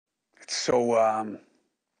So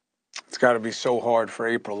it's got to be so hard for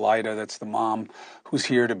April. Lyda, that's the mom who's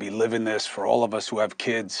here to be living this. For all of us who have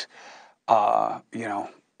kids, you know,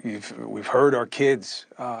 we've heard our kids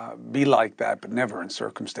be like that, but never in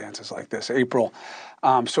circumstances like this. April,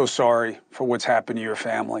 I'm so sorry for what's happened to your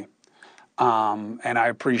family, and I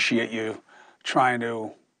appreciate you trying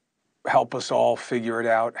to help us all figure it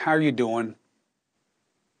out. How are you doing?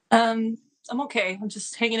 I'm okay. I'm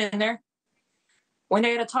just hanging in there, one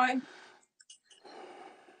day at a time.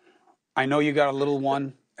 I know you got a little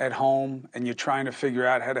one at home and you're trying to figure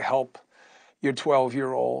out how to help your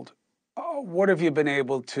 12-year-old. What have you been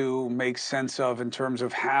able to make sense of in terms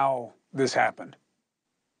of how this happened?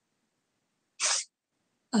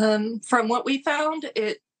 From what we found,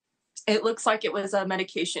 it looks like it was a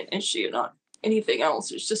medication issue, not anything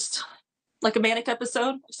else. It's just like a manic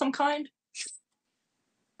episode of some kind.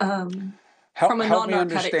 From a Help me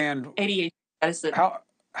non-narcotic understand. ADHD medicine.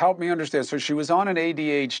 Help me understand. So she was on an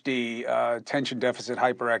ADHD, attention deficit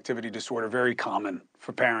hyperactivity disorder, very common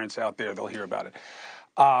for parents out there. They'll hear about it.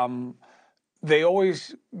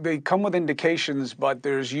 They come with indications, but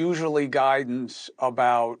there's usually guidance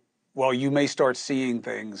about, well, you may start seeing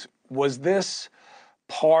things. Was this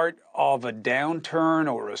part of a downturn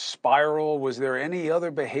or a spiral? Was there any other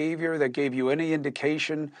behavior that gave you any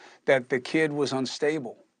indication that the kid was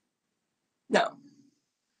unstable? No.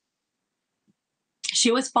 She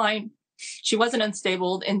was fine. She wasn't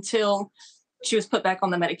unstable until she was put back on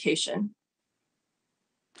the medication.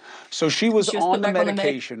 So she was on the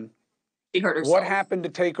medication. She hurt herself. What happened to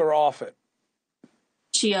take her off it?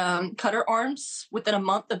 She cut her arms within a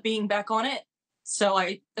month of being back on it. So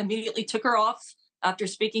I immediately took her off after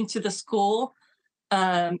speaking to the school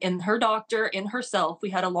and her doctor and herself.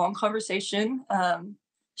 We had a long conversation.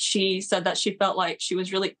 She said that she felt like she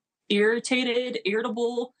was really irritated,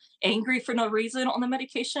 irritable, angry for no reason on the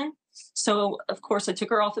medication. So, of course, I took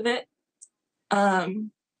her off of it.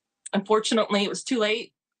 Unfortunately, it was too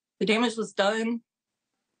late. The damage was done.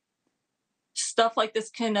 Stuff like this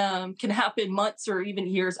can happen months or even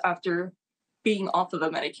years after being off of a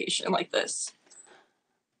medication like this.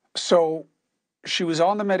 So she was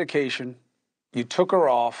on the medication. You took her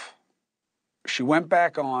off. She went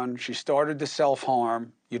back on. She started to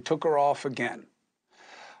self-harm. You took her off again.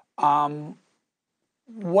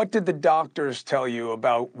 What did the doctors tell you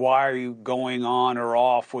about why going on or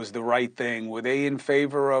off was the right thing? Were they in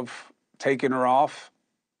favor of taking her off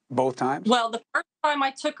both times? Well, the first time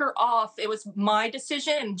I took her off, it was my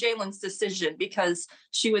decision and Jalen's decision because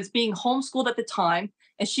she was being homeschooled at the time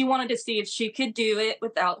and she wanted to see if she could do it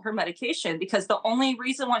without her medication, because the only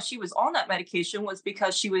reason why she was on that medication was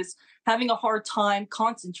because she was having a hard time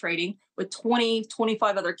concentrating with 20,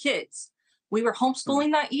 25 other kids. We were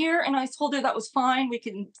homeschooling that year, and I told her that was fine. We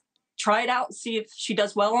can try it out and see if she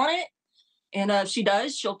does well on it. And if she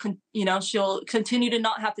does, she'll continue to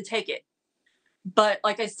not have to take it. But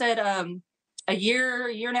like I said, a year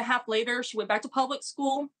and a half later, she went back to public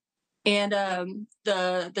school, and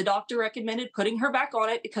the doctor recommended putting her back on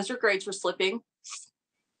it because her grades were slipping.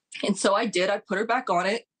 And so I did. I put her back on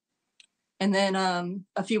it. And then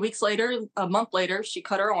a few weeks later, a month later, she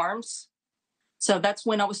cut her arms. So that's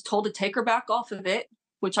when I was told to take her back off of it,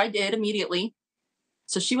 which I did immediately.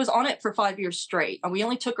 So she was on it for 5 years straight. And we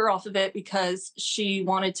only took her off of it because she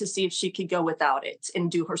wanted to see if she could go without it and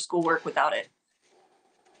do her schoolwork without it.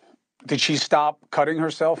 Did she stop cutting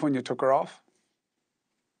herself when you took her off?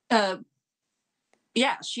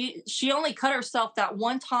 Yeah, she only cut herself that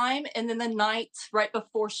one time. And then the night right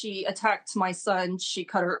before she attacked my son, she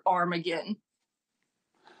cut her arm again.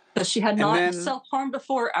 But she had not self-harmed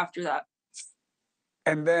before or after that.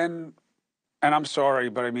 And then, and I'm sorry,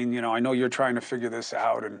 but I mean, I know you're trying to figure this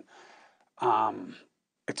out, and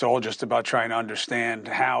it's all just about trying to understand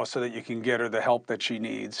how so that you can get her the help that she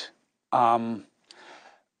needs.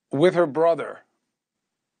 With her brother,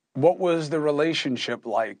 what was the relationship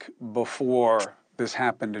like before this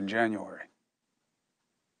happened in January?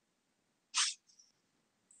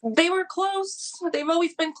 They were close. They've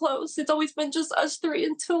always been close. It's always been just us three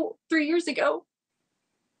until 3 years ago.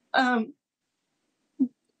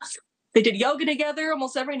 They did yoga together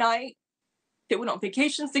almost every night. They went on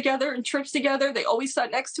vacations together and trips together. They always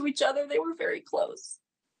sat next to each other. They were very close.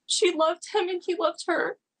 She loved him and he loved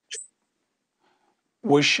her.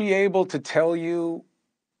 Was she able to tell you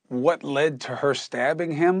what led to her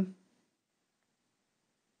stabbing him?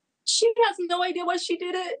 She has no idea why she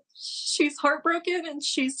did it. She's heartbroken and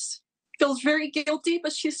feels very guilty,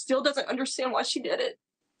 but she still doesn't understand why she did it.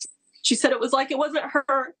 She said it was like it wasn't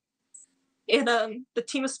her. And the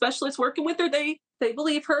team of specialists working with her, they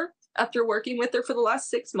believe her after working with her for the last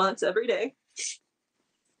 6 months every day.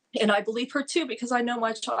 And I believe her too, because I know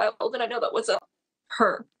my child and I know that wasn't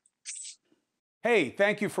her. Hey,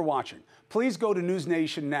 thank you for watching. Please go to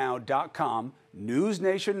newsnationnow.com,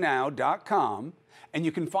 newsnationnow.com, and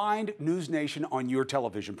you can find News Nation on your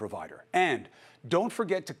television provider. And don't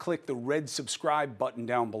forget to click the red subscribe button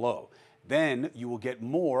down below. Then you will get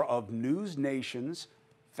more of News Nation's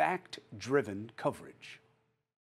fact-driven coverage.